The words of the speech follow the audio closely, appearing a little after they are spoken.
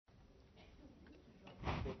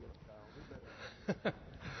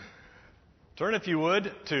Turn, if you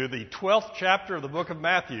would, to the 12th chapter of the book of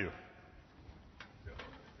Matthew.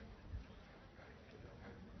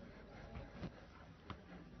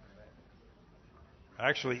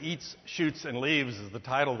 Actually, Eats, Shoots, and Leaves is the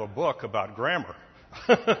title of a book about grammar.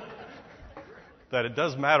 That it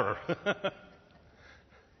does matter.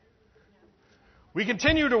 We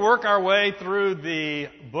continue to work our way through the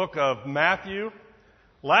book of Matthew.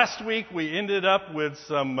 Last week we ended up with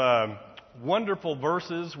some wonderful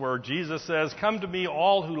verses where Jesus says, "Come to me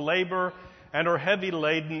all who labor and are heavy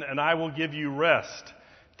laden, and I will give you rest.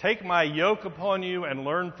 Take my yoke upon you and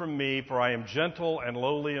learn from me, for I am gentle and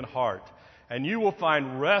lowly in heart. And you will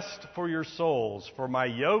find rest for your souls, for my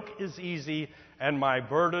yoke is easy and my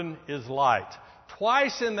burden is light."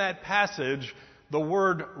 Twice in that passage, the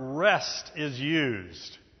word rest is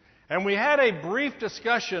used. And we had a brief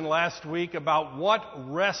discussion last week about what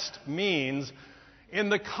rest means in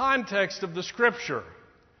the context of the Scripture.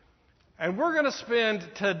 And we're going to spend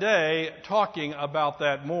today talking about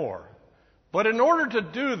that more. But in order to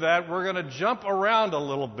do that, we're going to jump around a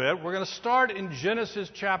little bit. We're going to start in Genesis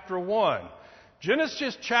chapter 1.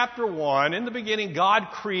 Genesis chapter 1, in the beginning, God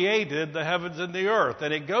created the heavens and the earth.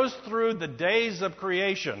 And it goes through the days of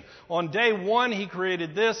creation. On day 1, He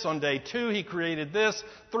created this. On day 2, He created this.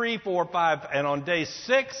 3, 4, 5. And on day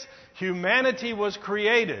 6, humanity was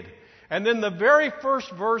created. And then the very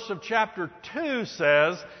first verse of chapter 2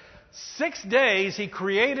 says, 6 days He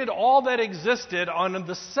created all that existed. On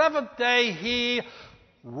the 7th day, He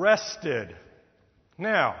rested.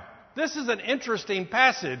 Now, this is an interesting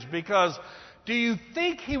passage because do you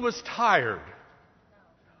think He was tired?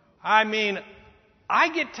 I mean, I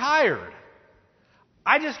get tired.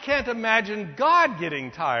 I just can't imagine God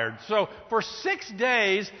getting tired. So for 6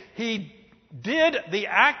 days, He did the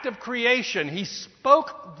act of creation. He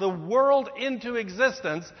spoke the world into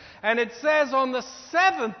existence. And it says on the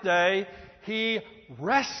 7th day, He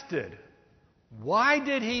rested. Why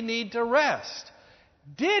did He need to rest?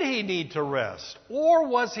 Did He need to rest? Or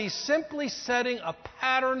was He simply setting a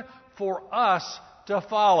pattern for us to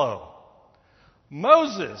follow?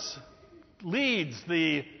 Moses leads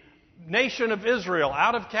the nation of Israel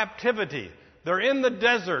out of captivity. They're in the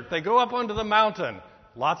desert. They go up onto the mountain.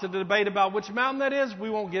 Lots of debate about which mountain that is. We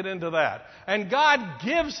won't get into that. And God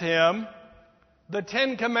gives him the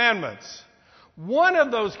 10 Commandments. One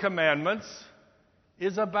of those commandments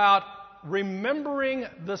is about remembering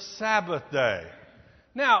the Sabbath day.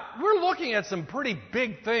 Now, we're looking at some pretty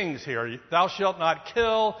big things here. Thou shalt not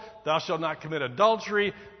kill. Thou shalt not commit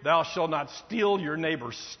adultery. Thou shalt not steal your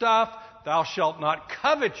neighbor's stuff. Thou shalt not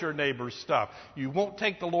covet your neighbor's stuff. You won't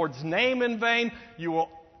take the Lord's name in vain.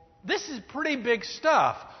 This is pretty big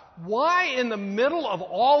stuff. Why in the middle of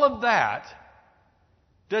all of that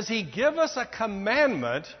does He give us a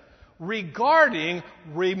commandment regarding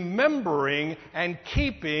remembering and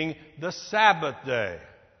keeping the Sabbath day?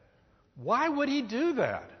 Why would He do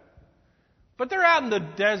that? But they're out in the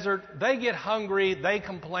desert. They get hungry. They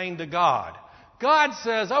complain to God. God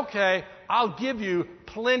says, okay, I'll give you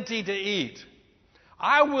plenty to eat.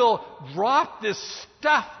 I will drop this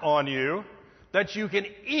stuff on you that you can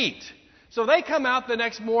eat. So they come out the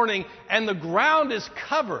next morning and the ground is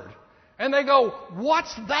covered. And they go,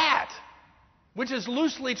 what's that? Which is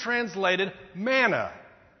loosely translated manna.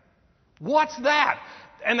 What's that?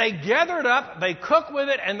 And they gather it up, they cook with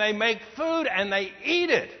it, and they make food, and they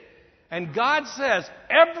eat it. And God says,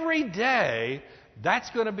 every day,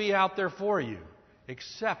 that's going to be out there for you,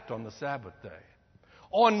 except on the Sabbath day.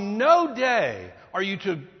 On no day are you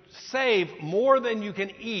to save more than you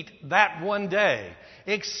can eat that one day,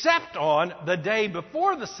 except on the day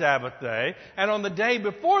before the Sabbath day. And on the day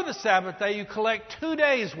before the Sabbath day, you collect 2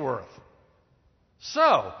 days' worth.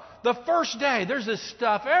 So, the first day, there's this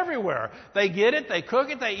stuff everywhere. They get it, they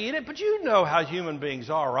cook it, they eat it, but you know how human beings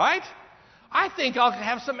are, right? I think I'll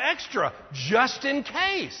have some extra, just in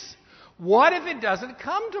case. What if it doesn't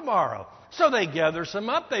come tomorrow? So they gather some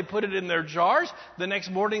up, they put it in their jars. The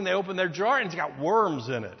next morning they open their jar and it's got worms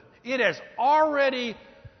in it. It has already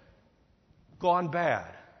gone bad.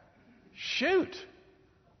 Shoot!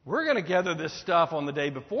 We're going to gather this stuff on the day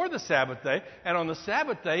before the Sabbath day, and on the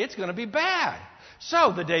Sabbath day it's going to be bad.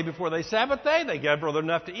 So the day before the Sabbath day, they gather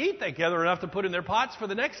enough to eat, they gather enough to put in their pots for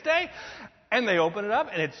the next day, and they open it up,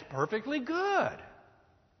 and it's perfectly good.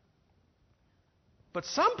 But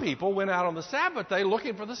some people went out on the Sabbath day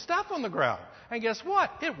looking for the stuff on the ground. And guess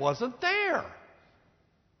what? It wasn't there.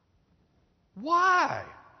 Why?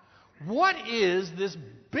 What is this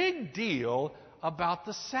big deal about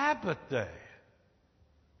the Sabbath day?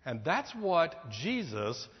 And that's what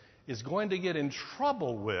Jesus is going to get in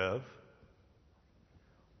trouble with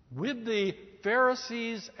with the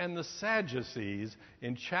Pharisees and the Sadducees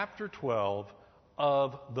in chapter 12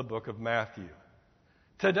 of the book of Matthew.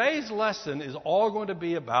 Today's lesson is all going to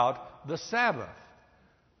be about the Sabbath,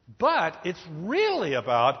 but it's really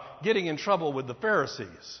about getting in trouble with the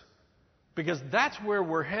Pharisees, because that's where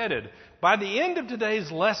we're headed. By the end of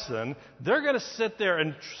today's lesson, they're going to sit there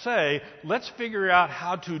and say, let's figure out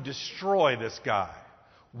how to destroy this guy.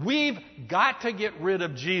 We've got to get rid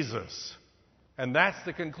of Jesus. And that's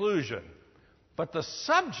the conclusion. But the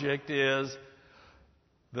subject is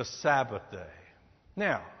the Sabbath day.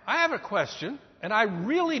 Now, I have a question, and I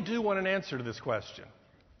really do want an answer to this question.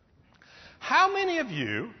 How many of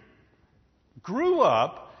you grew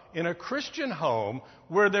up in a Christian home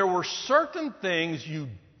where there were certain things you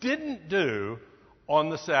didn't do on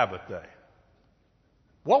the Sabbath day?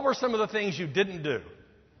 What were some of the things you didn't do?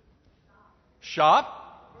 Shop?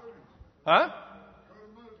 Huh?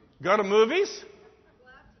 Go to movies?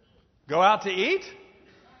 Go out to eat?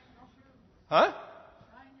 Huh?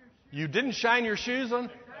 You didn't shine your shoes on?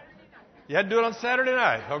 You had to do it on Saturday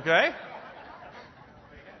night, okay?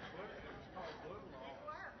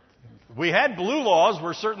 We had blue laws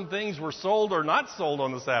where certain things were sold or not sold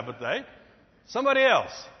on the Sabbath day. Somebody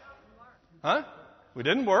else? Huh? We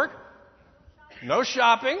didn't work. No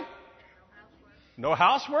shopping. No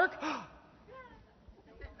housework.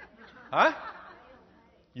 Huh?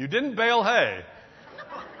 You didn't bale hay.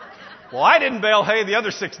 Well, I didn't bale hay the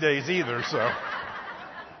other 6 days either, so.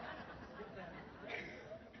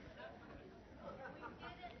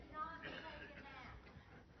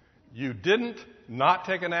 You didn't not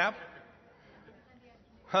take a nap?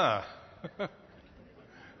 Huh.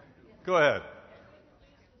 Go ahead.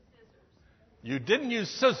 You didn't use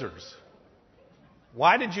scissors.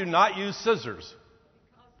 Why did you not use scissors?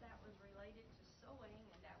 Because that was related to sewing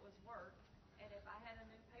and that was work. And if I had a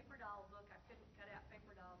new paper doll book, I couldn't cut out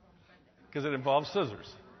paper dolls on Sunday. Because it involves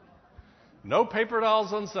scissors. No paper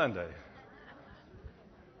dolls on Sunday.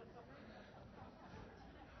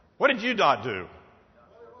 What did you not do?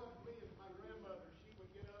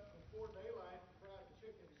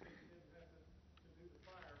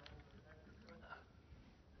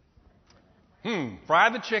 Fry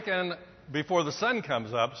the chicken before the sun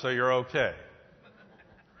comes up so you're okay.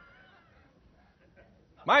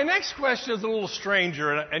 My next question is a little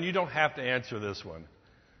stranger, and you don't have to answer this one.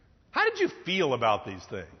 How did you feel about these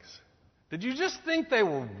things? Did you just think they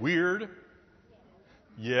were weird?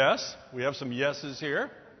 Yes. We have some yeses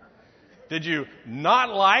here. Did you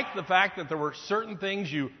not like the fact that there were certain things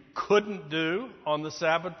you couldn't do on the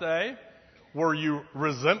Sabbath day? Were you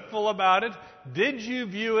resentful about it? Did you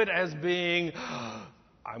view it as being,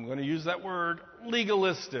 I'm going to use that word,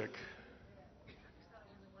 legalistic?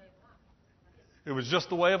 It was just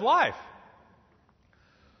the way of life.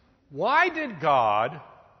 Why did God,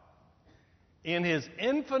 in His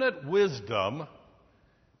infinite wisdom,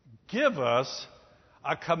 give us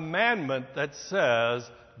a commandment that says,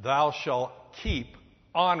 thou shalt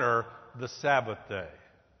honor the Sabbath day?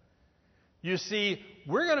 You see,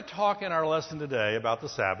 we're going to talk in our lesson today about the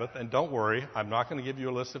Sabbath, and don't worry, I'm not going to give you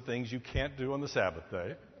a list of things you can't do on the Sabbath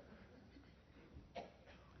day.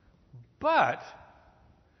 But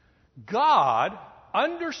God,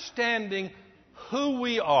 understanding who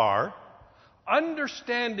we are,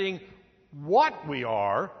 understanding what we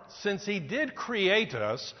are, since He did create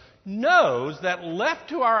us, knows that left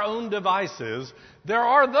to our own devices, there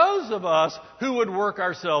are those of us who would work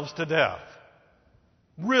ourselves to death.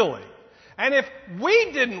 Really. And if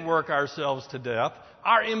we didn't work ourselves to death,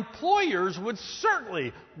 our employers would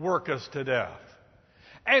certainly work us to death.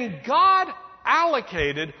 And God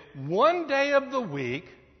allocated one day of the week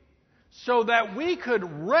so that we could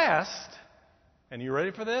rest, and you ready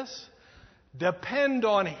for this? Depend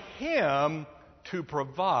on Him to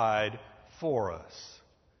provide for us.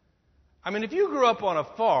 I mean, if you grew up on a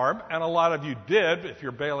farm, and a lot of you did, if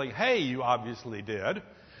you're baling hay, you obviously did,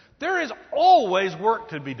 there is always work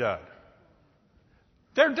to be done.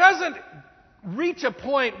 There doesn't reach a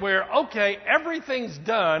point where, okay, everything's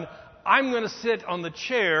done, I'm going to sit on the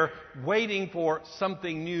chair waiting for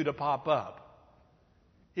something new to pop up.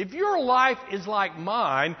 If your life is like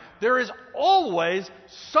mine, there is always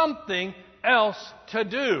something else to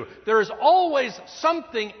do. There is always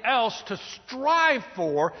something else to strive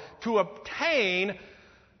for, to obtain,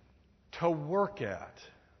 to work at.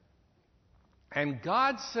 And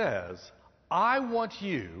God says, I want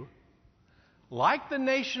you, like the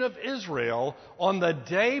nation of Israel, on the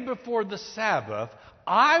day before the Sabbath,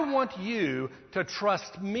 I want you to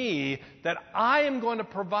trust me that I am going to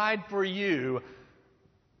provide for you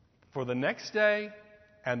for the next day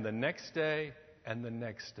and the next day and the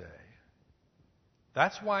next day.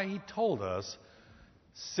 That's why he told us,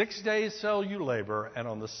 6 days shall you labor, and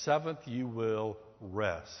on the seventh you will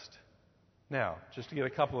rest. Now, just to get a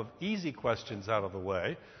couple of easy questions out of the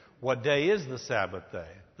way, what day is the Sabbath day?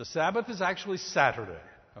 The Sabbath is actually Saturday,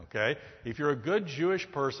 okay? If you're a good Jewish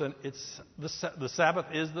person, the Sabbath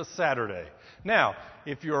is the Saturday. Now,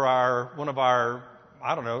 if you're one of our,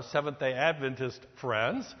 Seventh-day Adventist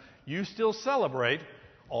friends, you still celebrate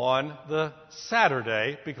on the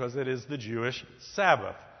Saturday because it is the Jewish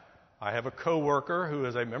Sabbath. I have a coworker who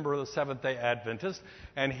is a member of the Seventh-day Adventist,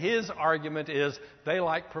 and his argument is they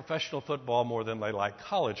like professional football more than they like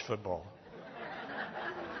college football.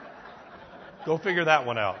 Go figure that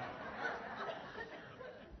one out.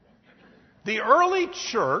 The early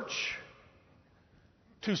church,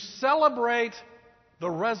 to celebrate the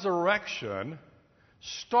resurrection,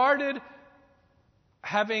 started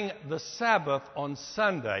having the Sabbath on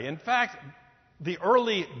Sunday. In fact, the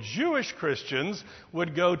early Jewish Christians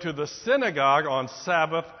would go to the synagogue on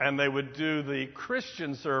Sabbath, and they would do the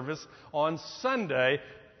Christian service on Sunday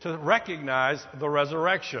to recognize the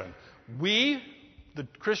resurrection. We, the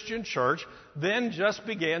Christian church, then just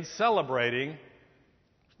began celebrating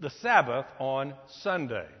the Sabbath on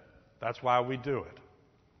Sunday. That's why we do it.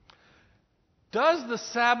 Does the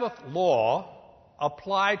Sabbath law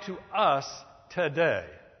apply to us today?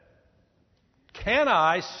 Can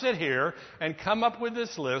I sit here and come up with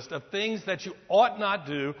this list of things that you ought not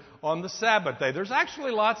do on the Sabbath day? There's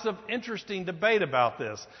actually lots of interesting debate about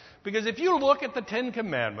this. Because if you look at the Ten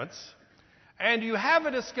Commandments, and you have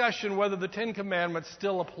a discussion whether the Ten Commandments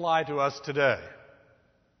still apply to us today,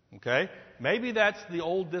 okay? Maybe that's the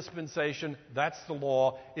old dispensation, that's the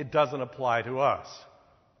law, it doesn't apply to us.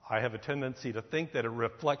 I have a tendency to think that it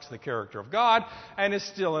reflects the character of God and is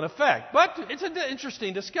still in effect. But it's an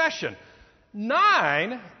interesting discussion.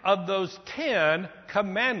 9 of those 10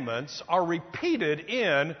 commandments are repeated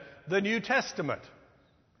in the New Testament.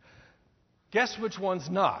 Guess which one's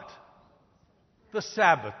not? The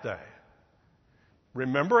Sabbath day.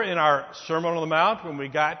 Remember in our Sermon on the Mount when we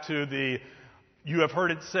got to the "You have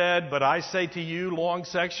heard it said, but I say to you" long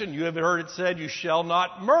section, you have heard it said, "You shall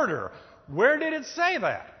not murder." Where did it say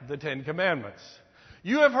that? The Ten Commandments.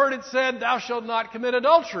 You have heard it said, "Thou shalt not commit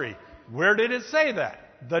adultery." Where did it say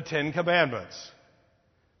that? The Ten Commandments.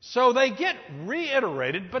 So they get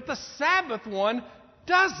reiterated, but the Sabbath one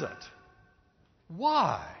doesn't.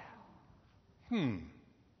 Why?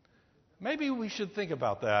 Maybe we should think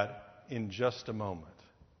about that in just a moment.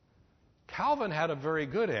 Calvin had a very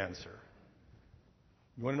good answer.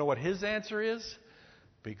 You want to know what his answer is?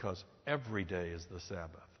 Because every day is the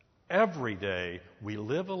Sabbath. Every day we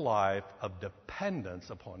live a life of dependence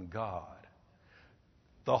upon God.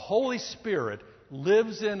 The Holy Spirit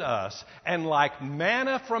lives in us, and like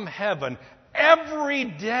manna from heaven, every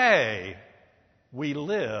day we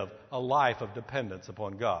live a life of dependence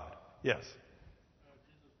upon God. Yes?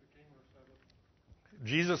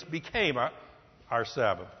 Jesus became our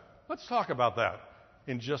Sabbath. Let's talk about that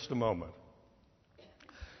in just a moment.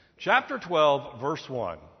 Chapter 12, verse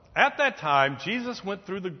 1. At that time, Jesus went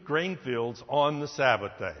through the grain fields on the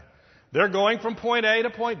Sabbath day. They're going from point A to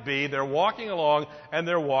point B. They're walking along, and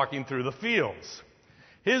they're walking through the fields.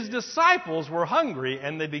 His disciples were hungry,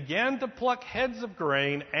 and they began to pluck heads of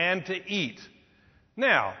grain and to eat.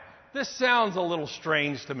 Now, this sounds a little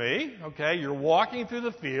strange to me. Okay, you're walking through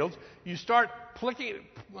the fields. You start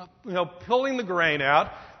pulling the grain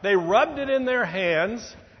out. They rubbed it in their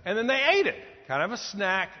hands, and then they ate it. Kind of a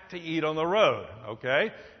snack to eat on the road.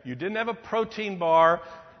 Okay, you didn't have a protein bar.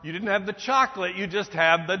 You didn't have the chocolate. You just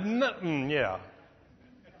have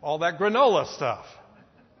all that granola stuff.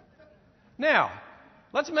 Now,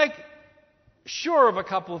 let's make sure of a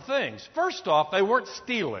couple of things. First off, they weren't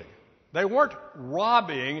stealing. They weren't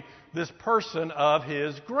robbing this person of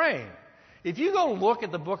his grain. If you go look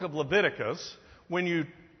at the book of Leviticus,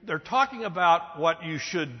 they're talking about what you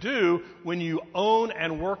should do when you own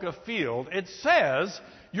and work a field, it says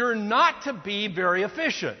you're not to be very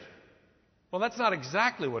efficient. Well, that's not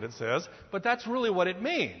exactly what it says, but that's really what it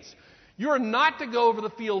means. You're not to go over the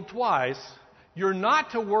field twice. You're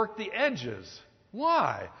not to work the edges.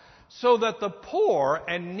 Why? So that the poor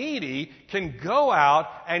and needy can go out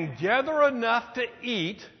and gather enough to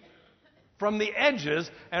eat from the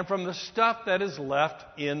edges and from the stuff that is left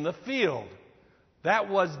in the field. That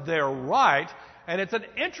was their right, and it's an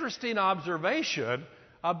interesting observation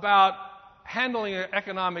about handling an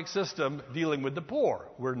economic system dealing with the poor.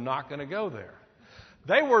 We're not going to go there.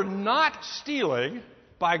 They were not stealing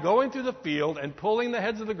by going through the field and pulling the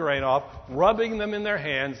heads of the grain off, rubbing them in their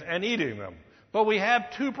hands, and eating them. But we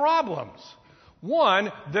have 2 problems.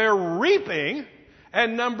 One, they're reaping,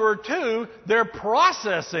 And number two, they're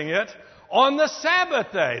processing it on the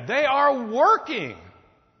Sabbath day. They are working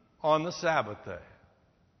on the Sabbath day.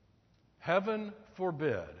 Heaven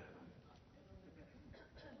forbid.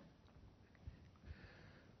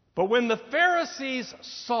 But when the Pharisees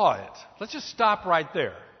saw it, let's just stop right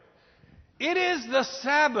there. It is the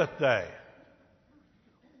Sabbath day.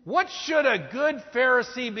 What should a good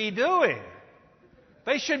Pharisee be doing?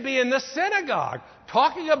 They should be in the synagogue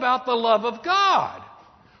talking about the love of God.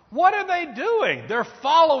 What are they doing? They're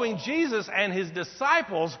following Jesus and his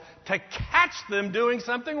disciples to catch them doing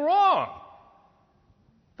something wrong.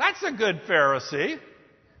 That's a good Pharisee.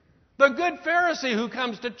 The good Pharisee who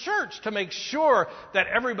comes to church to make sure that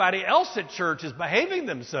everybody else at church is behaving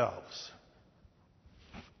themselves,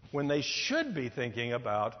 when they should be thinking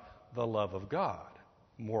about the love of God.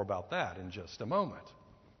 More about that in just a moment.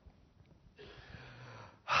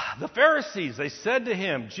 The Pharisees, they said to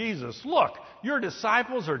him, Jesus, look, your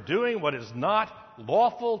disciples are doing what is not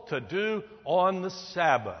lawful to do on the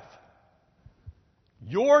Sabbath.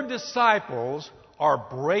 Your disciples are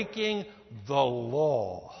breaking the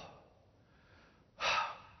law.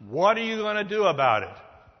 What are you going to do about it?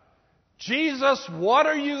 Jesus, what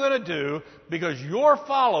are you going to do? Because your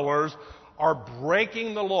followers are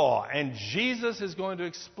breaking the law. And Jesus is going to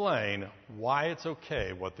explain why it's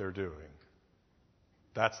okay what they're doing.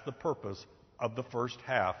 That's the purpose of the first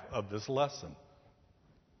half of this lesson.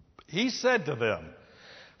 He said to them,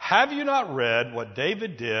 have you not read what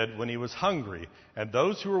David did when he was hungry, and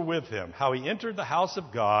those who were with him, how he entered the house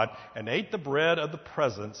of God and ate the bread of the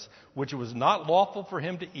presence, which it was not lawful for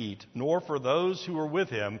him to eat, nor for those who were with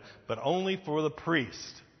him, but only for the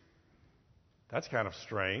priest? That's kind of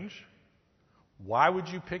strange. Why would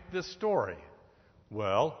you pick this story?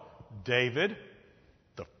 Well, David,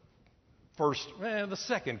 the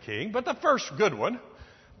second king, but the first good one,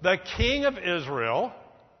 the king of Israel,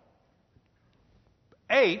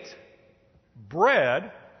 ate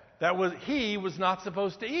bread that he was not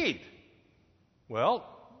supposed to eat. Well,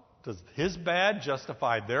 does his bad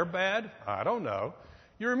justify their bad? I don't know.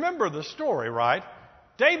 You remember the story, right?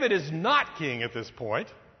 David is not king at this point.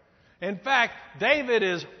 In fact, David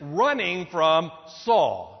is running from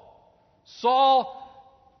Saul. Saul,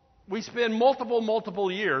 we spend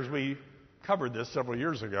multiple years, we covered this several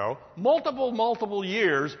years ago, multiple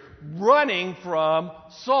years running from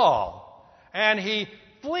Saul. And he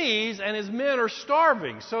flees, and his men are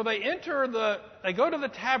starving. So they go to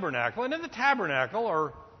the tabernacle, and in the tabernacle,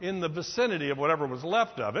 or in the vicinity of whatever was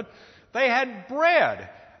left of it, they had bread.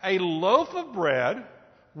 A loaf of bread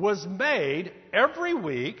was made every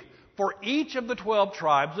week for each of the 12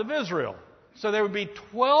 tribes of Israel. So there would be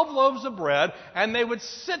 12 loaves of bread, and they would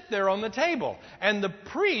sit there on the table. And the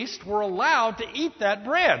priests were allowed to eat that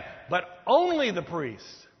bread, but only the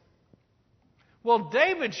priests. Well,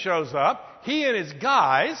 David shows up, he and his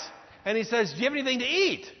guys, and he says, do you have anything to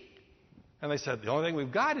eat? And they said, the only thing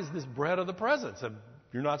we've got is this bread of the presence, and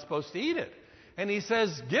you're not supposed to eat it. And he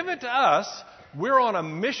says, give it to us. We're on a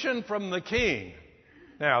mission from the king.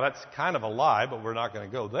 Now, that's kind of a lie, but we're not going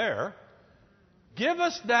to go there. Give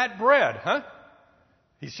us that bread, huh?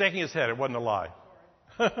 He's shaking his head. It wasn't a lie.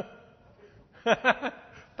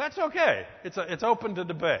 That's okay. It's open to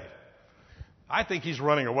debate. I think he's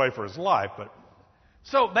running away for his life, but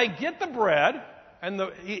so they get the bread, and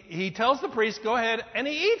he tells the priest, go ahead, and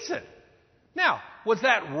he eats it. Now, was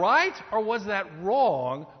that right or was that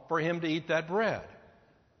wrong for him to eat that bread?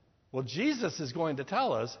 Well, Jesus is going to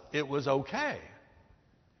tell us it was okay.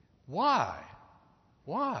 Why?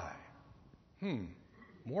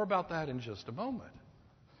 More about that in just a moment.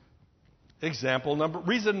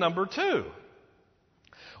 Reason number 2.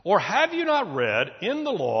 Or have you not read in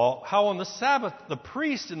the law how on the Sabbath the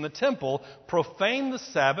priests in the temple profane the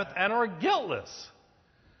Sabbath and are guiltless?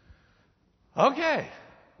 Okay.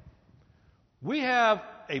 We have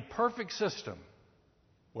a perfect system,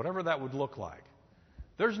 whatever that would look like.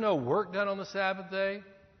 There's no work done on the Sabbath day.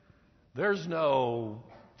 There's no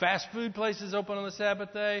fast food places open on the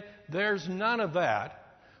Sabbath day. There's none of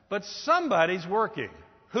that. But somebody's working.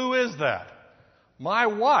 Who is that? My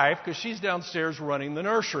wife, because she's downstairs running the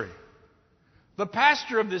nursery. The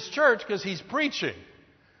pastor of this church, because he's preaching.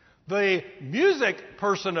 The music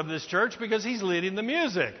person of this church, because he's leading the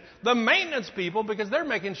music. The maintenance people, because they're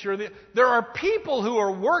making sure that there are people who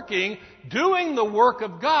are working, doing the work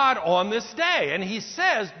of God on this day. And he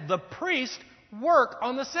says the priests work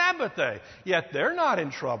on the Sabbath day. Yet they're not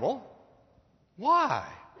in trouble. Why?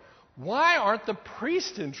 Why aren't the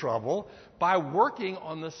priests in trouble by working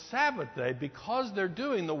on the Sabbath day? Because they're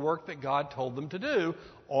doing the work that God told them to do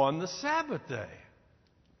on the Sabbath day.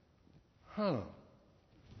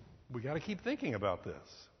 We got to keep thinking about this.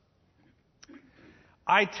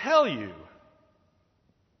 I tell you,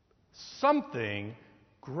 something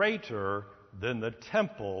greater than the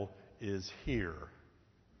temple is here.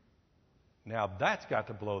 Now that's got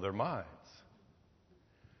to blow their minds.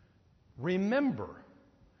 Remember,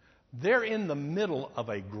 they're in the middle of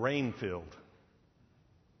a grain field.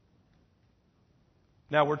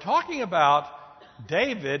 Now we're talking about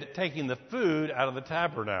David taking the food out of the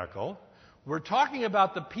tabernacle. We're talking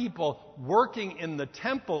about the people working in the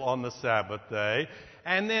temple on the Sabbath day.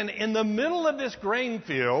 And then in the middle of this grain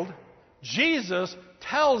field, Jesus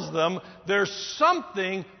tells them there's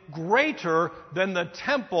something greater than the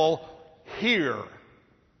temple here.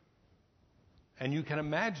 And you can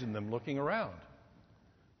imagine them looking around,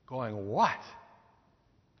 going, what?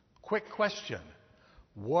 Quick question.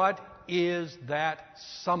 What is that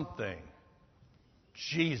something?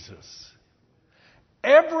 Jesus.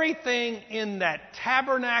 Everything in that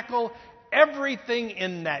tabernacle, everything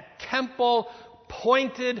in that temple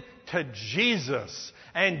pointed to Jesus.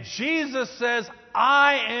 And Jesus says,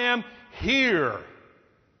 I am here.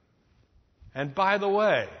 And by the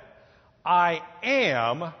way, I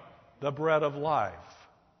am the bread of life.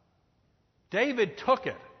 David took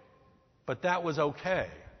it, but that was okay,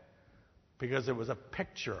 because it was a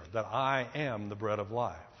picture that I am the bread of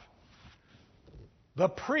life. The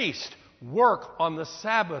priest work on the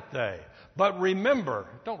Sabbath day. But remember,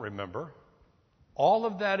 don't remember, all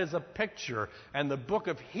of that is a picture, and the book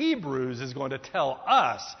of Hebrews is going to tell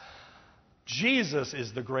us Jesus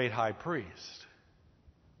is the great high priest.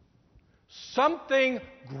 Something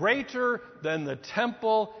greater than the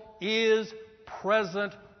temple is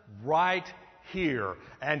present right here.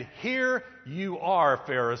 And here you are,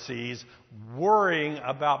 Pharisees, worrying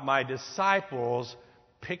about my disciples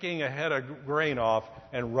picking a head of grain off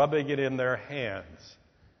and rubbing it in their hands.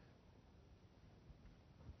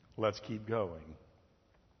 Let's keep going.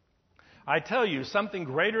 I tell you, something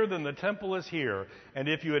greater than the temple is here, and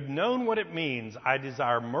if you had known what it means, I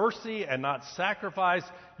desire mercy and not sacrifice,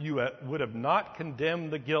 you would have not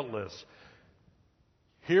condemned the guiltless.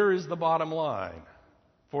 Here is the bottom line.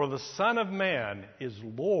 For the Son of Man is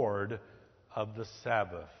Lord of the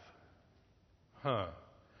Sabbath.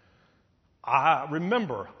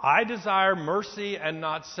 Remember, I desire mercy and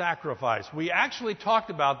not sacrifice. We actually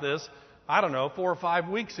talked about this, 4 or 5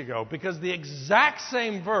 weeks ago, because the exact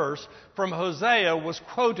same verse from Hosea was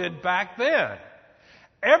quoted back then.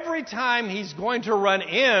 Every time he's going to run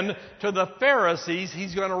in to the Pharisees,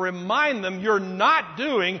 he's going to remind them, you're not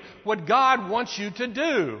doing what God wants you to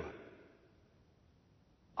do.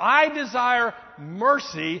 I desire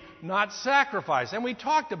mercy, not sacrifice. And we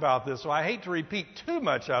talked about this, so I hate to repeat too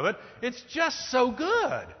much of it. It's just so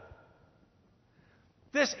good.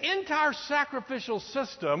 This entire sacrificial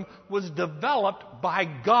system was developed by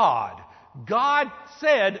God. God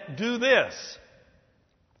said, do this.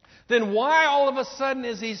 Then why all of a sudden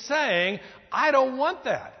is he saying, I don't want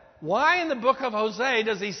that? Why in the book of Hosea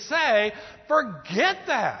does he say, forget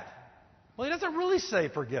that? Well, he doesn't really say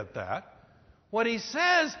forget that. What he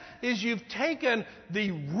says is you've taken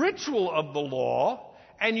the ritual of the law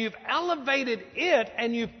and you've elevated it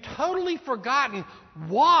and you've totally forgotten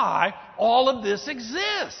why all of this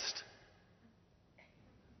exists.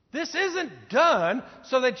 This isn't done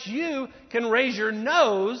so that you can raise your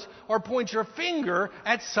nose or point your finger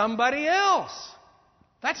at somebody else.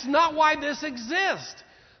 That's not why this exists.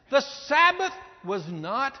 The Sabbath was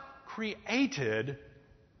not created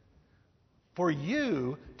for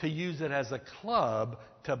you to use it as a club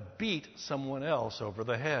to beat someone else over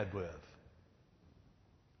the head with.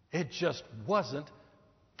 It just wasn't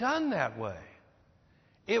done that way.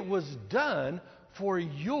 It was done for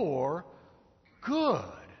your good.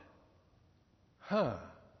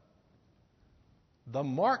 The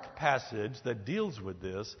Mark passage that deals with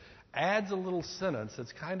this adds a little sentence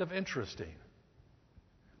that's kind of interesting.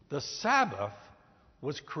 The Sabbath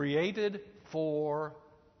was created for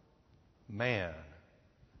man,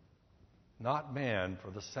 not man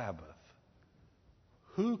for the Sabbath.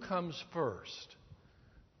 Who comes first?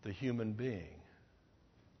 The human being.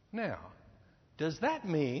 Now, does that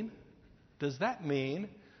mean,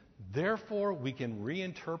 therefore, we can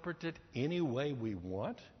reinterpret it any way we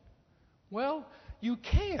want? Well, you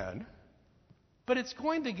can, but it's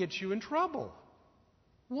going to get you in trouble.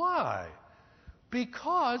 Why?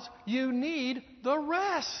 Because you need the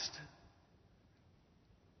rest.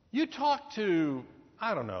 You talk to,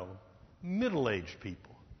 middle-aged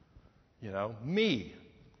people. Me,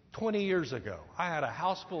 20 years ago, I had a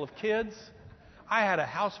house full of kids. I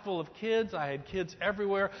had kids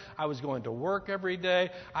everywhere. I was going to work every day.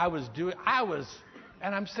 And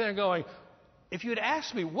I'm sitting there going, if you'd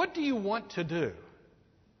asked me, what do you want to do?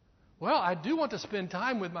 Well, I do want to spend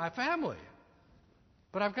time with my family,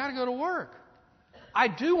 but I've got to go to work. I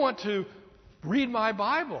do want to read my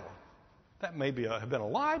Bible. That may have been a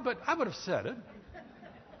lie, but I would have said it.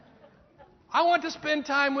 I want to spend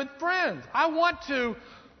time with friends. I want to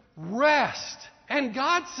rest. And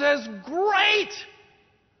God says, great!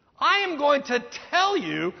 I am going to tell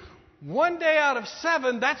you 1 day out of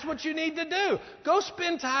 7, that's what you need to do. Go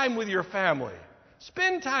spend time with your family.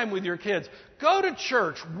 Spend time with your kids. Go to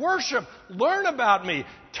church. Worship. Learn about me.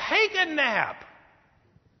 Take a nap.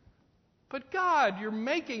 But God, you're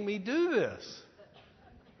making me do this.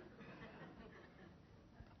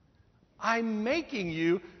 I'm making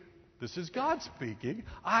you, this is God speaking,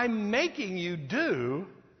 I'm making you do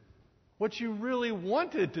what you really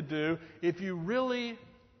wanted to do if you really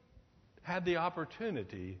had the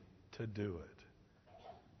opportunity to do it.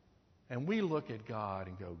 And we look at God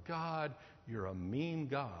and go, God, you're a mean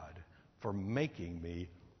God for making me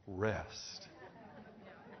rest.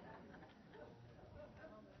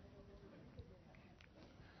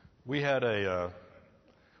 We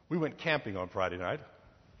went camping on Friday night.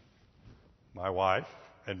 My wife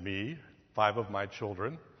and me, 5 of my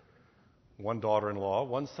children, 1 daughter-in-law,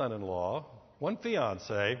 1 son-in-law, 1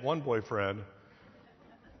 fiance, 1 boyfriend.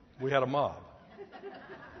 We had a mob.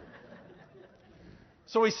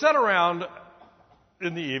 So we sat around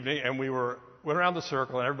in the evening and we went around the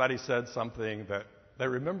circle and everybody said something that they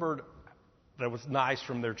remembered that was nice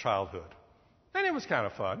from their childhood. And it was kind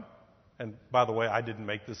of fun. And by the way, I didn't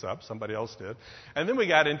make this up. Somebody else did. And then we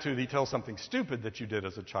got into the tell something stupid that you did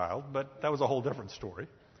as a child, but that was a whole different story.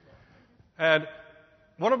 And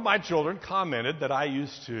one of my children commented that I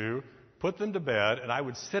used to put them to bed and I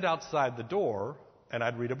would sit outside the door and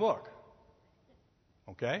I'd read a book.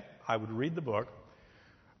 Okay? I would read the book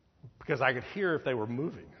because I could hear if they were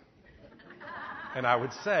moving. And I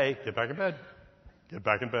would say, get back in bed. Get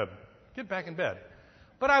back in bed. Get back in bed.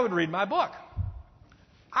 But I would read my book.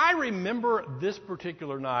 I remember this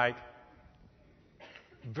particular night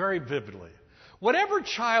very vividly. Whatever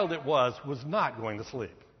child it was not going to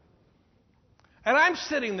sleep. And I'm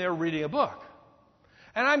sitting there reading a book.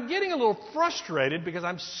 And I'm getting a little frustrated because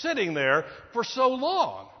I'm sitting there for so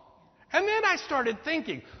long. And then I started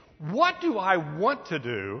thinking, what do I want to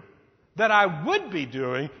do that I would be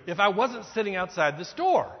doing if I wasn't sitting outside this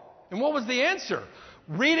door? And what was the answer?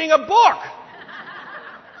 Reading a book.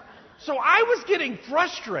 So I was getting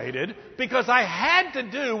frustrated because I had to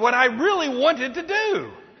do what I really wanted to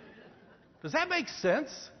do. Does that make sense?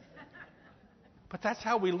 But that's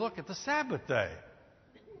how we look at the Sabbath day.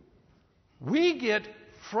 We get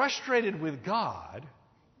frustrated with God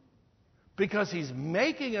because He's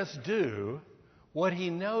making us do what He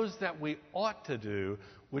knows that we ought to do,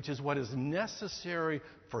 which is what is necessary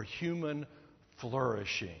for human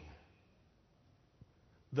flourishing.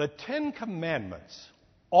 The 10 Commandments,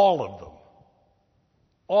 all of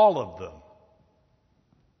them,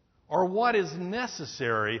 are what is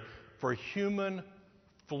necessary for human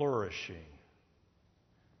flourishing.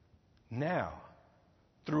 Now,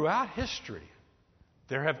 throughout history,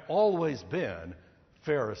 there have always been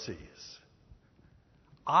Pharisees.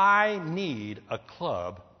 I need a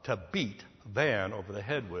club to beat Van over the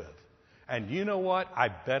head with. And you know what? I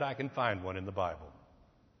bet I can find one in the Bible.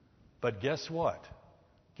 But guess what?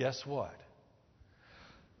 Guess what?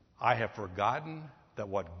 I have forgotten that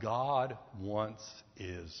what God wants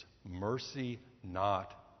is mercy,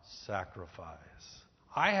 not sacrifice.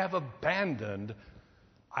 I have abandoned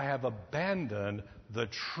the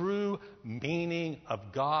true meaning of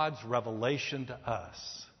God's revelation to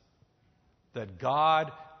us, that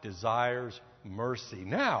God desires mercy.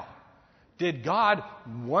 Now, did God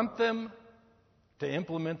want them to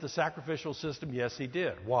implement the sacrificial system? Yes, He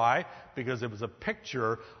did. Why? Because it was a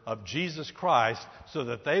picture of Jesus Christ so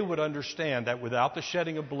that they would understand that without the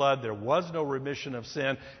shedding of blood, there was no remission of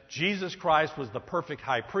sin. Jesus Christ was the perfect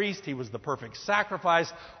high priest. He was the perfect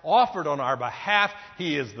sacrifice offered on our behalf.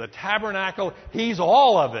 He is the tabernacle. He's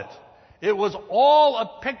all of it. It was all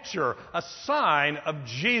a picture, a sign of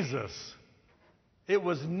Jesus. It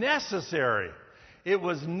was necessary. It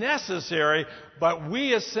was necessary, but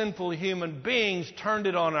we as sinful human beings turned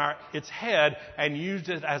it on its head and used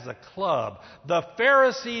it as a club. The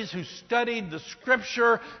Pharisees who studied the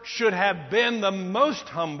Scripture should have been the most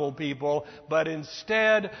humble people, but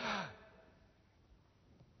instead,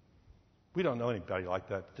 we don't know anybody like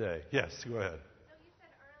that today. Yes, go ahead. So you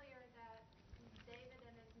said earlier that David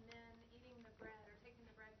and his men eating the bread or taking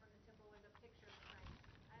the bread from the temple was a picture of Christ.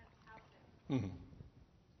 How so? Mm-hmm.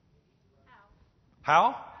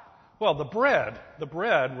 How? Well, the bread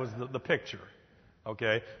was the picture.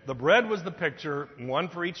 Okay? The bread was the picture, one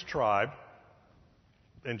for each tribe.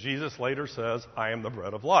 And Jesus later says, I am the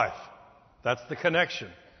bread of life. That's the connection.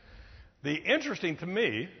 The interesting to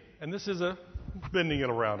me, and this is bending it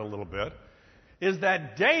around a little bit, is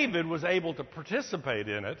that David was able to participate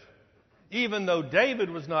in it, even though David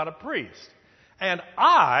was not a priest. And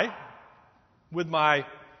I, with my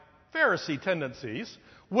Pharisee tendencies,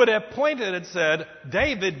 would have pointed and said,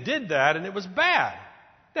 David did that and it was bad.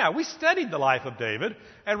 Now, we studied the life of David,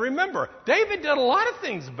 and remember, David did a lot of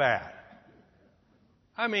things bad.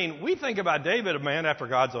 I mean, we think about David, a man after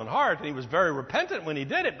God's own heart, and he was very repentant when he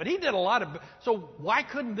did it, but he did a lot of... So why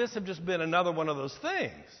couldn't this have just been another one of those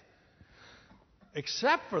things?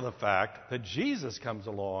 Except for the fact that Jesus comes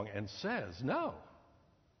along and says, no,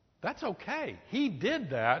 that's okay. He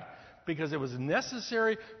did that because it was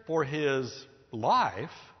necessary for his life,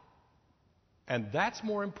 and that's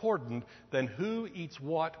more important than who eats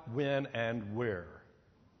what, when, and where.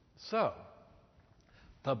 So,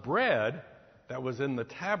 the bread that was in the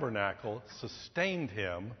tabernacle sustained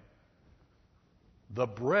him. The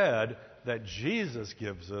bread that Jesus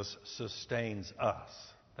gives us sustains us.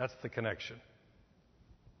 That's the connection.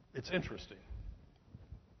 It's interesting.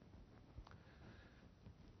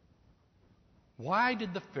 Why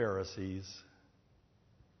did the Pharisees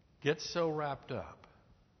get so wrapped up?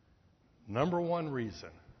 Number one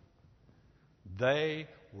reason, they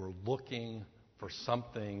were looking for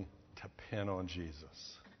something to pin on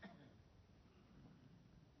Jesus.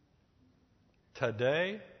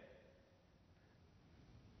 Today,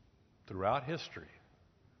 throughout history,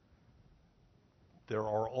 there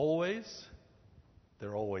always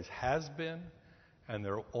has been, and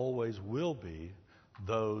there always will be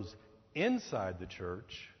those inside the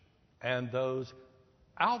church and those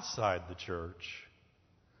outside the church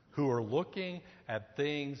who are looking at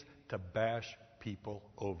things to bash people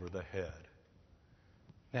over the head.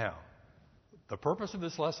 Now, the purpose of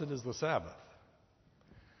this lesson is the Sabbath.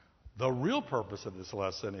 The real purpose of this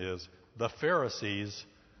lesson is the Pharisees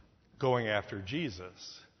going after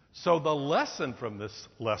Jesus. So the lesson from this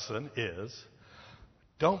lesson is,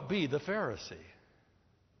 don't be the Pharisee.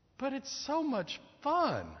 But it's so much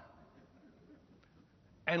fun.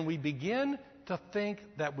 And we begin to think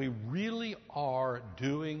that we really are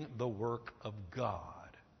doing the work of God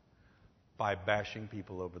by bashing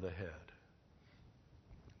people over the head.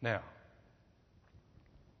 Now,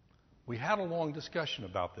 we had a long discussion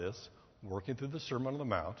about this, working through the Sermon on the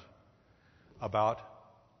Mount, about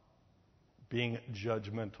being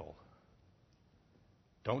judgmental.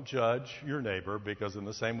 Don't judge your neighbor, because in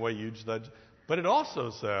the same way you judge. But it also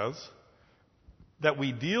says that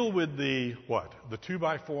we deal with the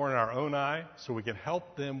 2x4 in our own eye, so we can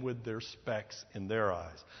help them with their specks in their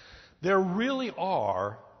eyes. There really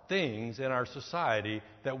are things in our society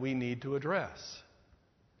that we need to address.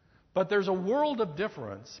 But there's a world of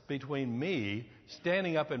difference between me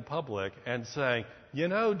standing up in public and saying,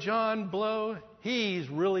 John Blow, he's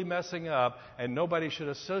really messing up and nobody should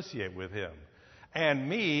associate with him. And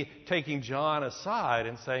me taking John aside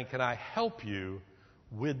and saying, can I help you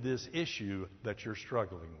with this issue that you're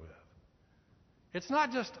struggling with? It's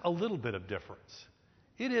not just a little bit of difference.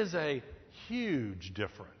 It is a huge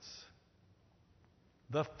difference.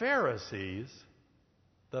 The Pharisees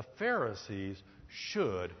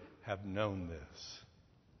should have known this.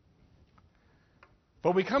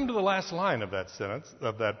 But we come to the last line of that sentence,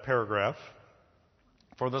 of that paragraph.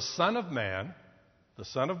 For the Son of Man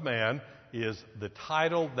is the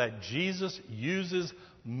title that Jesus uses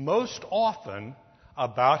most often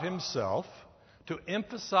about himself to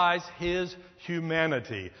emphasize his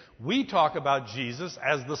humanity. We talk about Jesus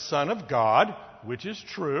as the Son of God, which is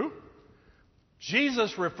true.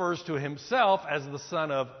 Jesus refers to himself as the Son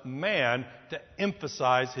of Man to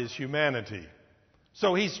emphasize his humanity.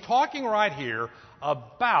 So he's talking right here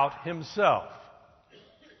about himself.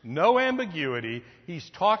 No ambiguity. He's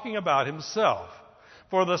talking about himself.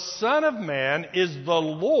 For the Son of Man is the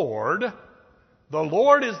Lord. The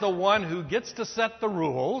Lord is the one who gets to set the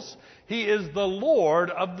rules. He is the Lord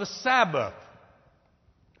of the Sabbath.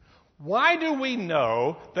 Why do we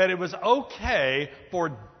know that it was okay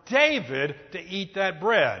for David to eat that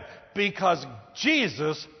bread? Because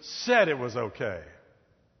Jesus said it was okay.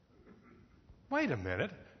 Wait a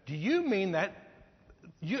minute. Do you mean that?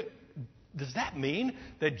 Does that mean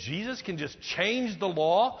that Jesus can just change the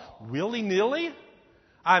law willy-nilly?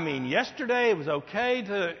 I mean, yesterday it was okay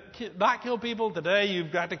to not kill people. Today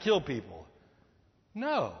you've got to kill people.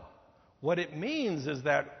 No. What it means is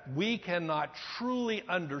that we cannot truly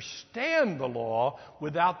understand the law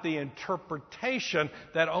without the interpretation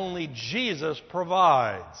that only Jesus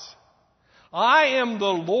provides. I am the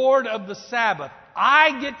Lord of the Sabbath.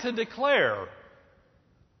 I get to declare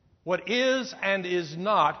what is and is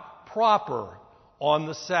not proper on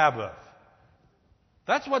the Sabbath.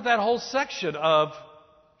 That's what that whole section of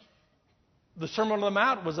the Sermon on the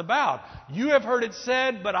Mount was about. You have heard it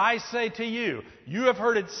said, but I say to you. You have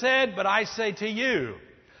heard it said, but I say to you.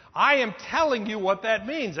 I am telling you what that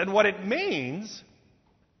means. And what it means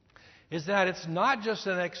is that it's not just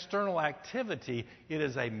an external activity, it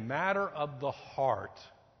is a matter of the heart.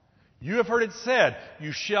 You have heard it said,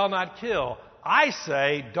 you shall not kill. I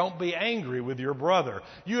say, don't be angry with your brother.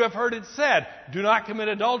 You have heard it said, do not commit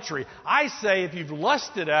adultery. I say, if you've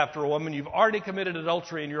lusted after a woman, you've already committed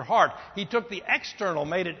adultery in your heart. He took the external,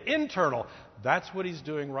 made it internal. That's what he's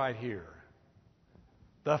doing right here.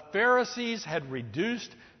 The Pharisees had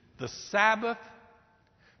reduced the Sabbath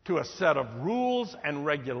to a set of rules and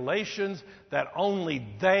regulations that only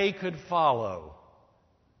they could follow.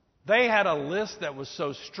 They had a list that was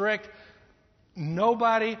so strict,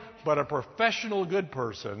 nobody but a professional good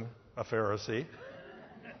person, a Pharisee,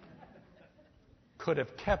 could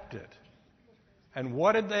have kept it. And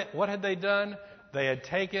what had they done? They had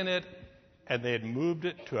taken it and they had moved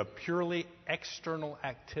it to a purely external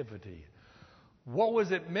activity. What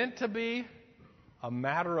was it meant to be? A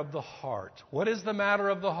matter of the heart. What is the matter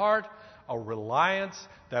of the heart? A reliance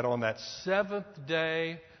that on that seventh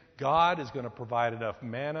day, God is going to provide enough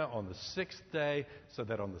manna on the sixth day so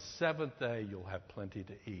that on the seventh day you'll have plenty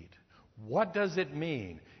to eat. What does it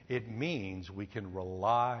mean? It means we can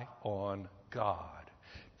rely on God.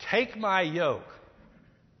 Take my yoke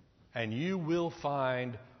and you will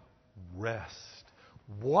find rest.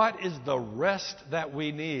 What is the rest that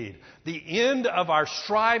we need? The end of our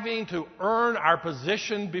striving to earn our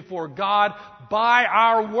position before God by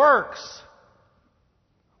our works.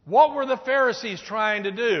 What were the Pharisees trying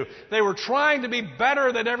to do? They were trying to be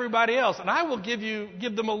better than everybody else. And I will give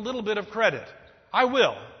them a little bit of credit. I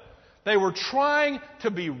will. They were trying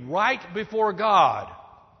to be right before God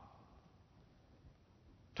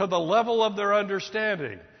to the level of their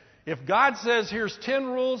understanding. If God says here's 10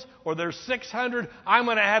 rules or there's 600, I'm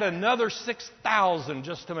going to add another 6,000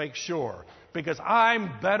 just to make sure. Because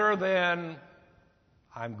I'm better than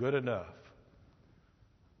I'm good enough.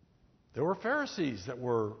 There were Pharisees that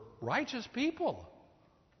were righteous people.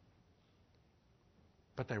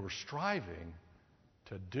 But they were striving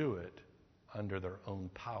to do it under their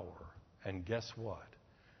own power. And guess what?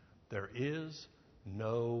 There is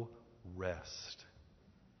no rest.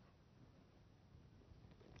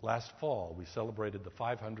 Last fall, we celebrated the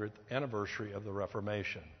 500th anniversary of the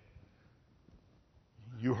Reformation.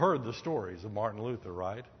 You heard the stories of Martin Luther,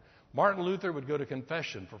 right? Martin Luther would go to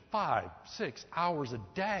confession for 5-6 hours a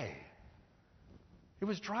day. It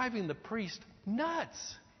was driving the priest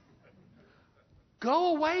nuts.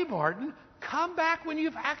 Go away, Martin. Come back when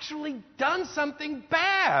you've actually done something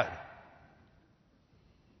bad.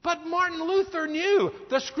 But Martin Luther knew.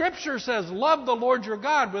 The Scripture says, love the Lord your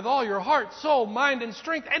God with all your heart, soul, mind, and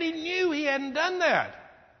strength. And he knew he hadn't done that.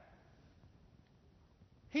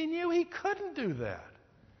 He knew he couldn't do that.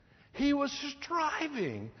 He was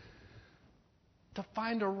striving to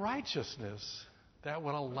find a righteousness that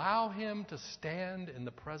would allow him to stand in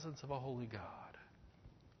the presence of a holy God.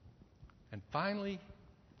 And finally,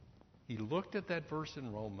 he looked at that verse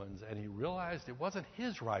in Romans and he realized it wasn't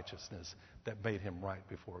his righteousness that made him right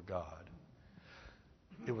before God.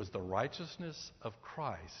 It was the righteousness of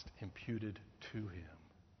Christ imputed to him.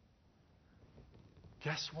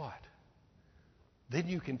 Guess what? Then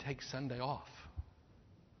you can take Sunday off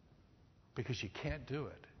because you can't do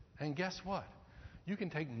it. And guess what? You can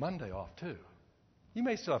take Monday off too. You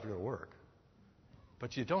may still have to go to work,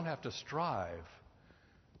 but you don't have to strive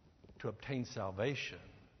to obtain salvation.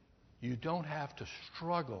 You don't have to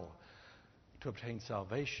struggle to obtain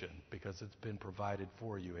salvation because it's been provided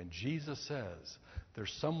for you. And Jesus says,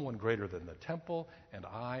 there's someone greater than the temple, and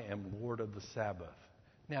I am Lord of the Sabbath.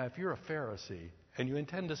 Now, if you're a Pharisee and you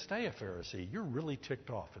intend to stay a Pharisee, you're really ticked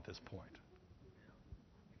off at this point.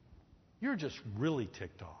 You're just really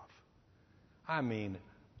ticked off. I mean,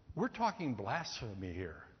 we're talking blasphemy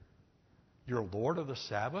here. You're Lord of the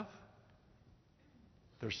Sabbath?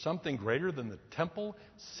 There's something greater than the temple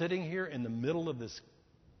sitting here in the middle of this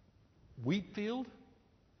wheat field?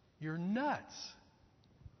 You're nuts.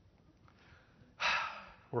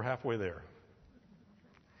 We're halfway there.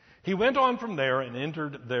 He went on from there and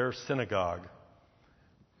entered their synagogue.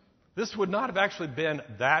 This would not have actually been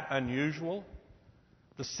that unusual.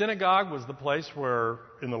 The synagogue was the place where,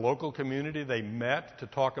 in the local community, they met to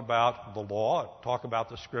talk about the law, talk about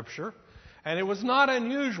the Scripture. And it was not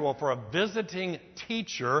unusual for a visiting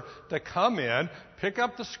teacher to come in, pick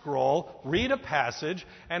up the scroll, read a passage,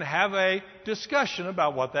 and have a discussion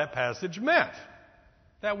about what that passage meant.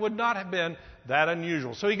 That would not have been that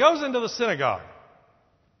unusual. So he goes into the synagogue.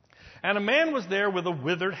 And a man was there with a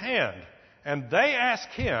withered hand. And they ask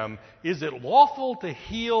him, is it lawful to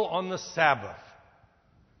heal on the Sabbath?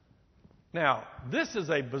 Now, this is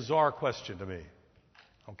a bizarre question to me.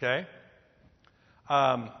 Okay?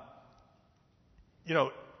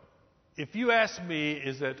 If you ask me,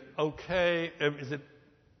 is it okay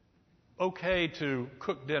to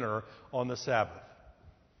cook dinner on the Sabbath?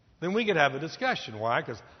 Then we could have a discussion. Why?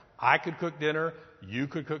 Because I could cook dinner, you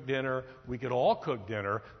could cook dinner, we could all cook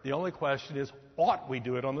dinner. The only question is, ought we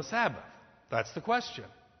do it on the Sabbath? That's the question.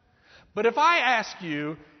 But if I ask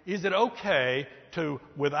you, is it okay to,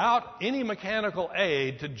 without any mechanical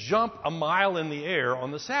aid, to jump a mile in the air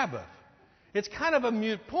on the Sabbath? It's kind of a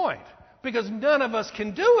moot point, because none of us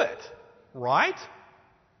can do it, right?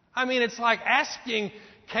 I mean, it's like asking,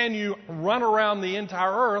 can you run around the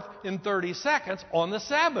entire earth in 30 seconds on the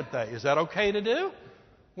Sabbath day? Is that okay to do?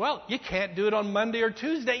 Well, you can't do it on Monday or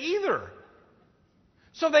Tuesday either.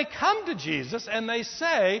 So they come to Jesus and they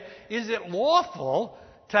say, is it lawful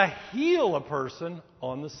to heal a person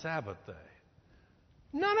on the Sabbath day?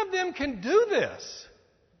 None of them can do this.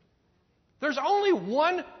 There's only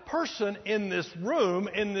one person in this room,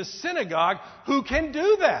 in this synagogue, who can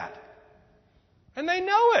do that. And they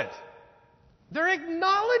know it. They're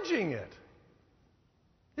acknowledging it.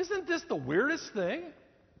 Isn't this the weirdest thing?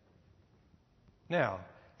 Now,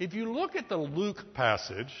 if you look at the Luke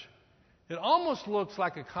passage, it almost looks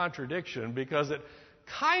like a contradiction because it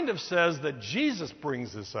kind of says that Jesus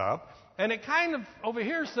brings this up, and it kind of over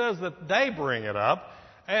here says that they bring it up.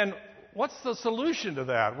 And what's the solution to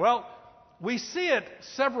that? Well, we see it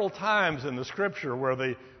several times in the Scripture where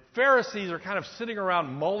the Pharisees are kind of sitting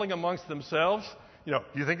around mulling amongst themselves. Do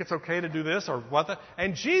you think it's okay to do this or what?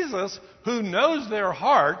 And Jesus, who knows their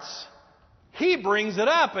hearts, he brings it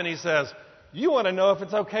up and he says, you want to know if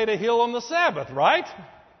it's okay to heal on the Sabbath, right?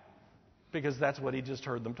 Because that's what he just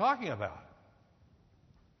heard them talking about.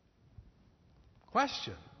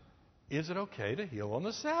 Question: is it okay to heal on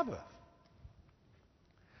the Sabbath?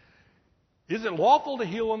 Is it lawful to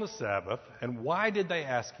heal on the Sabbath? And why did they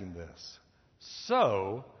ask him this?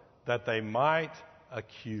 So that they might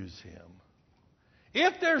accuse him.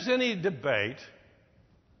 If there's any debate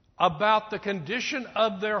about the condition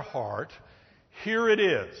of their heart, here it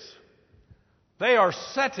is. They are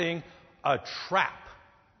setting a trap.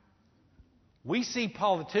 We see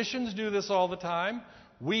politicians do this all the time.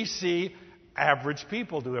 We see average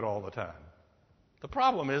people do it all the time. The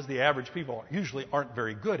problem is the average people usually aren't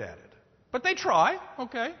very good at it. But they try,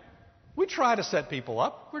 okay? We try to set people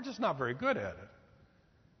up. We're just not very good at it.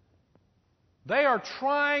 They are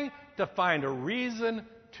trying to find a reason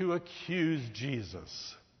to accuse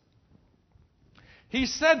Jesus. He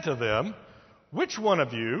said to them, which one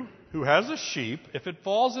of you who has a sheep, if it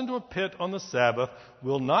falls into a pit on the Sabbath,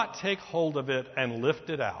 will not take hold of it and lift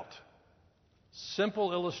it out?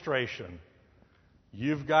 Simple illustration.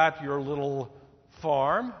 You've got your little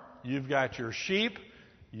farm, you've got your sheep,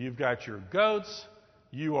 you've got your goats,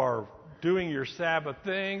 you are doing your Sabbath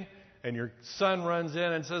thing, and your son runs in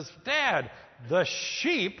and says, Dad, the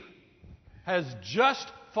sheep has just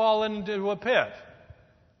fallen into a pit.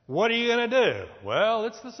 What are you going to do? Well,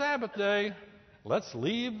 it's the Sabbath day. Let's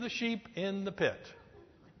leave the sheep in the pit.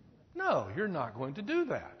 No, you're not going to do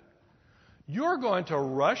that. You're going to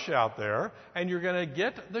rush out there and you're going to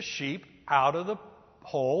get the sheep out of the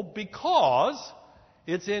hole because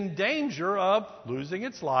it's in danger of losing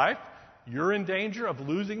its life. You're in danger of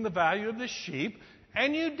losing the value of the sheep,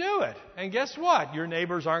 and you do it. And guess what? Your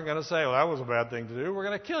neighbors aren't going to say, well, that was a bad thing to do. We're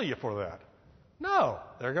going to kill you for that. No,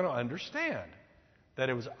 they're going to understand that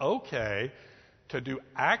it was okay to do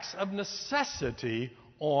acts of necessity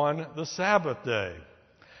on the Sabbath day.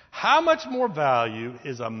 How much more value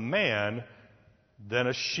is a man than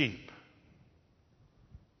a sheep?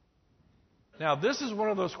 Now, this is one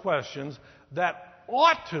of those questions that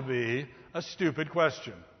ought to be a stupid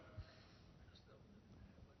question.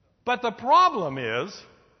 But the problem is,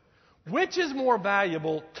 which is more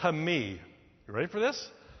valuable to me? You ready for this?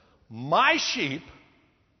 My sheep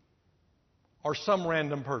or some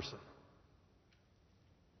random person?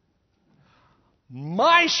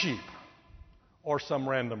 My sheep or some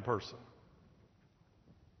random person?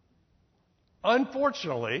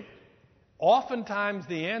 Unfortunately, oftentimes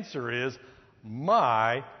the answer is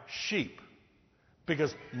my sheep.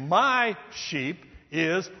 Because my sheep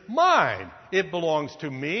is mine. It belongs to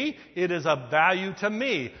me. It is of value to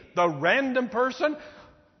me. The random person,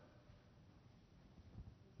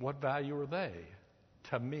 What value are they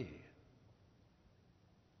to me?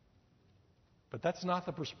 But that's not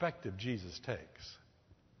the perspective Jesus takes.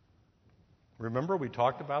 Remember, we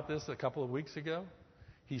talked about this a couple of weeks ago?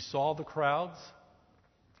 He saw the crowds,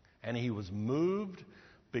 and he was moved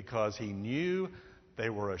because he knew they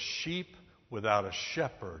were a sheep without a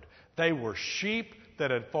shepherd. They were sheep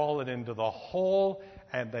that had fallen into the hole,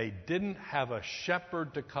 and they didn't have a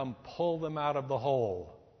shepherd to come pull them out of the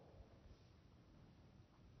hole.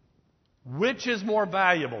 Which is more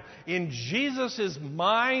valuable? In Jesus'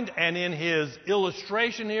 mind and in his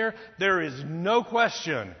illustration here, there is no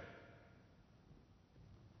question.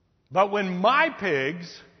 But when my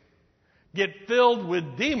pigs get filled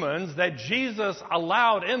with demons that Jesus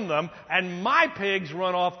allowed in them, and my pigs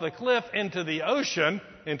run off the cliff into the ocean,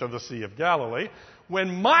 into the Sea of Galilee,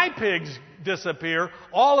 when my pigs disappear,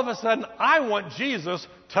 all of a sudden I want Jesus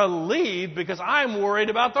to leave because I'm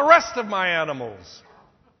worried about the rest of my animals.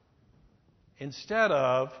 Instead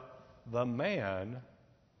of the man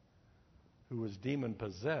who was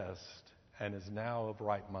demon-possessed and is now of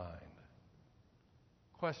right mind.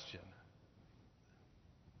 Question.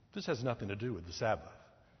 This has nothing to do with the Sabbath.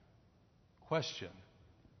 Question.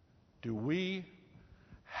 Do we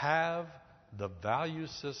have the value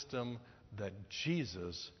system that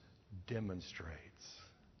Jesus demonstrates?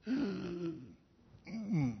 We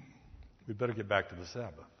better get back to the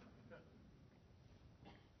Sabbath.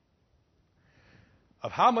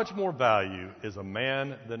 Of how much more value is a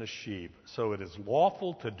man than a sheep, so it is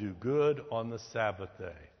lawful to do good on the Sabbath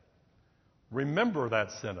day. Remember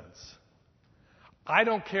that sentence. I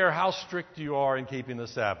don't care how strict you are in keeping the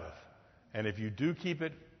Sabbath, and if you do keep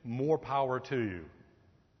it, more power to you.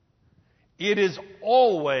 It is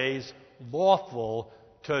always lawful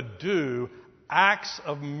to do acts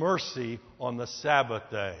of mercy on the Sabbath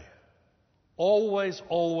day. Always,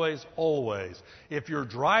 always, always. If you're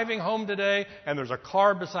driving home today and there's a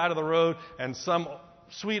car beside of the road and some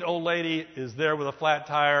sweet old lady is there with a flat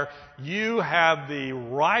tire, you have the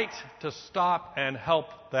right to stop and help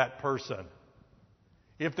that person.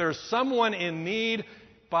 If there's someone in need,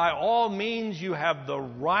 by all means, you have the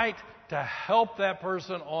right to help that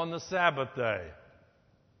person on the Sabbath day.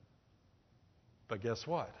 But guess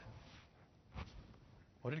what?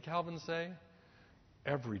 What did Calvin say?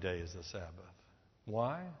 Every day is the Sabbath.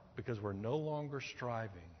 Why? Because we're no longer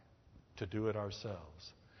striving to do it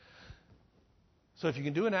ourselves. So if you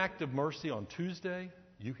can do an act of mercy on Tuesday,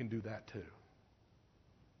 you can do that too.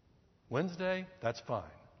 Wednesday, that's fine.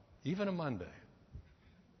 Even a Monday.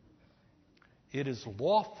 It is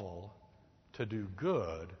lawful to do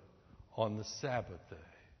good on the Sabbath day.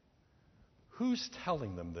 Who's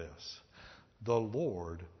telling them this? The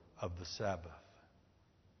Lord of the Sabbath.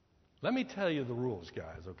 Let me tell you the rules,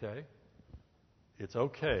 guys, okay? It's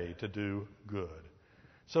okay to do good.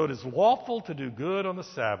 So it is lawful to do good on the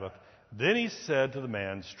Sabbath. Then he said to the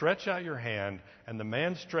man, stretch out your hand. And the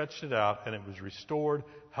man stretched it out, and it was restored,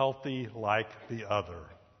 healthy like the other.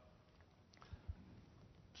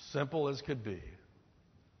 Simple as could be.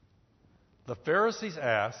 The Pharisees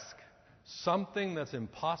ask something that's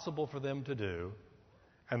impossible for them to do,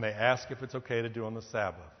 and they ask if it's okay to do on the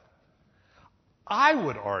Sabbath. I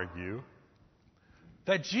would argue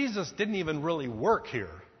that Jesus didn't even really work here,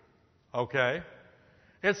 okay?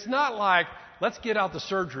 It's not like, let's get out the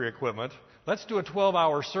surgery equipment, let's do a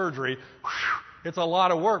 12-hour surgery. It's a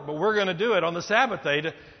lot of work, but we're going to do it on the Sabbath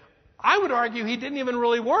day. I would argue he didn't even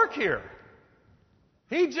really work here.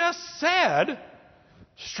 He just said,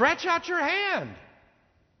 stretch out your hand.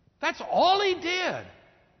 That's all he did.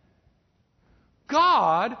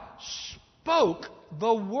 God spoke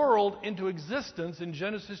the world into existence in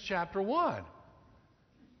Genesis chapter 1.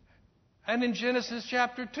 And in Genesis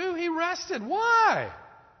chapter 2, he rested. Why?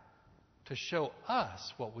 To show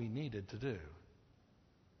us what we needed to do.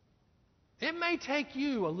 It may take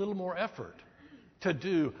you a little more effort to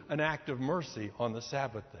do an act of mercy on the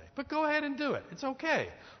Sabbath day. But go ahead and do it. It's okay.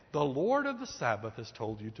 The Lord of the Sabbath has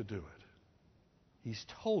told you to do it. He's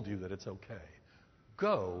told you that it's okay.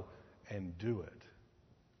 Go and do it.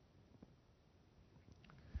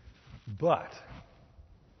 But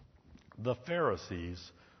the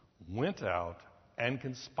Pharisees went out and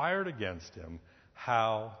conspired against him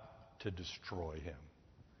how to destroy him.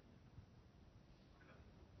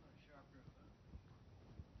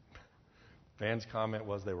 Van's comment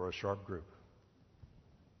was they were a sharp group.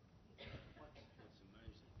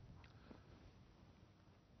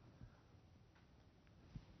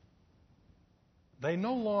 They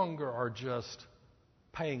no longer are just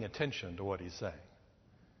paying attention to what he's saying.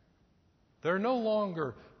 They're no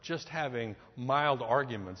longer just having mild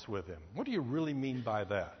arguments with him. What do you really mean by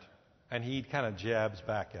that? And he kind of jabs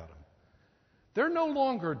back at him. They're no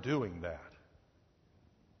longer doing that.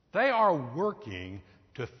 They are working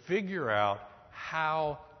to figure out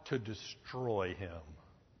how to destroy him.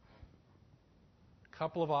 A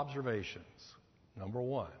couple of observations. Number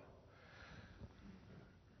one,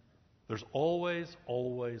 there's always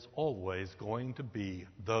going to be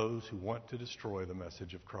those who want to destroy the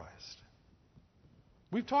message of Christ.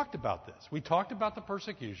 We've talked about this. We talked about the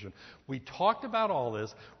persecution. We talked about all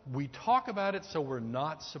this. We talk about it so we're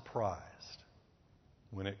not surprised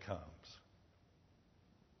when it comes.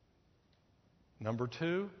 Number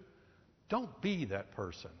two, don't be that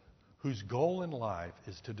person whose goal in life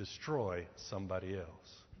is to destroy somebody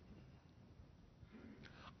else.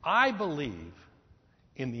 I believe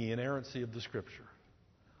in the inerrancy of the Scripture.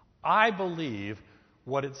 I believe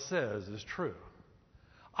what it says is true.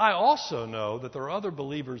 I also know that there are other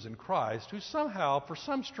believers in Christ who somehow, for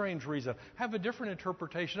some strange reason, have a different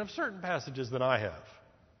interpretation of certain passages than I have.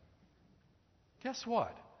 Guess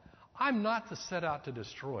what? I'm not to set out to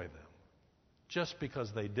destroy them just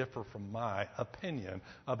because they differ from my opinion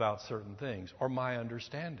about certain things or my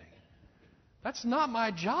understanding. That's not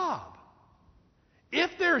my job.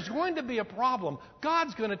 If there's going to be a problem,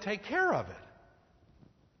 God's going to take care of it.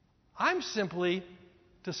 I'm simply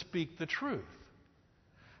to speak the truth.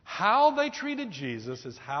 How they treated Jesus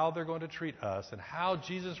is how they're going to treat us, and how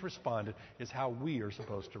Jesus responded is how we are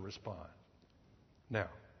supposed to respond. Now,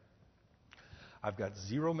 I've got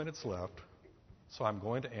 0 minutes left, so I'm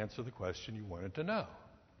going to answer the question you wanted to know.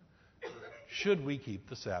 Should we keep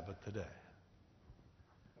the Sabbath today?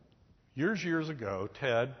 Years ago,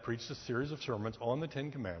 Ted preached a series of sermons on the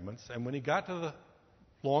Ten Commandments, and when he got to the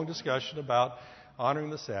long discussion about honoring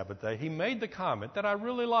the Sabbath day, he made the comment that I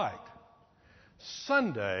really liked.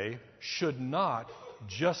 Sunday should not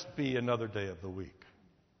just be another day of the week.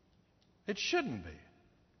 It shouldn't be.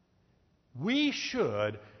 We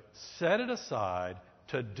should set it aside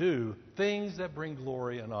to do things that bring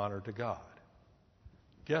glory and honor to God.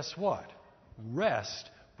 Guess what? Rest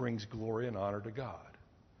brings glory and honor to God.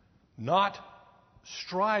 Not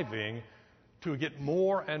striving to get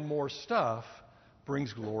more and more stuff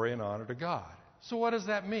brings glory and honor to God. So what does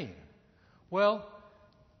that mean? Well,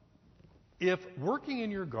 if working in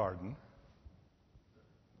your garden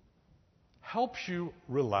helps you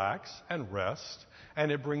relax and rest,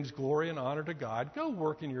 and it brings glory and honor to God, go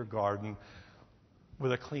work in your garden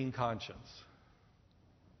with a clean conscience.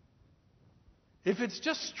 If it's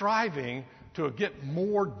just striving to get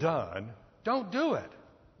more done, don't do it.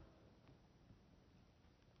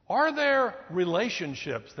 Are there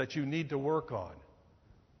relationships that you need to work on?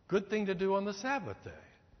 Good thing to do on the Sabbath day.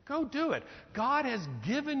 Go do it. God has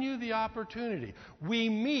given you the opportunity. We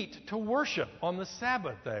meet to worship on the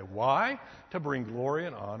Sabbath day. Why? To bring glory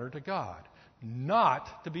and honor to God.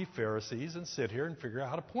 Not to be Pharisees and sit here and figure out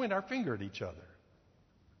how to point our finger at each other.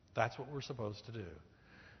 That's what we're supposed to do.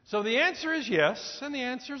 So the answer is yes, and the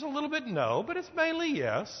answer is a little bit no, but it's mainly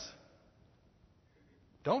yes.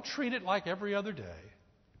 Don't treat it like every other day.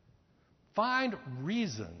 Find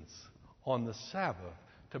reasons on the Sabbath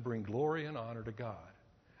to bring glory and honor to God.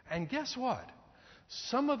 And guess what?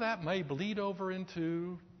 Some of that may bleed over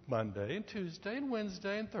into Monday and Tuesday and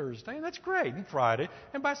Wednesday and Thursday, and that's great, and Friday.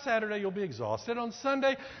 And by Saturday, you'll be exhausted. On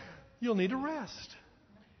Sunday, you'll need to rest.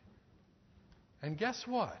 And guess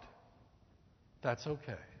what? That's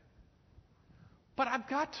okay. But I've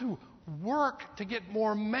got to work to get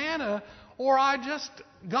more manna, or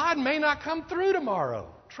God may not come through tomorrow.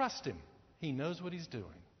 Trust Him. He knows what He's doing.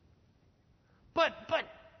 But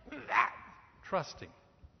trust Him.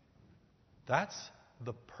 That's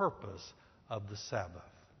the purpose of the Sabbath.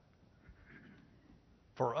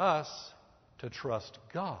 For us to trust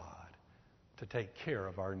God to take care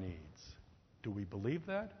of our needs. Do we believe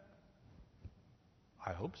that?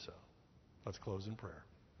 I hope so. Let's close in prayer.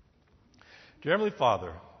 Dear Heavenly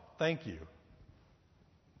Father, thank you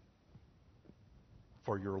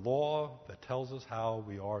for your law that tells us how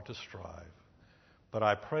we are to strive. But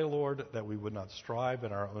I pray, Lord, that we would not strive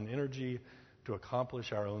in our own energy to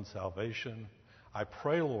accomplish our own salvation. I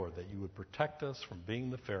pray, Lord, that you would protect us from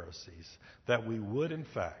being the Pharisees, that we would, in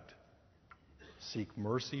fact, seek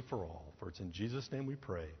mercy for all. For it's in Jesus' name we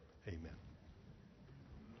pray. Amen.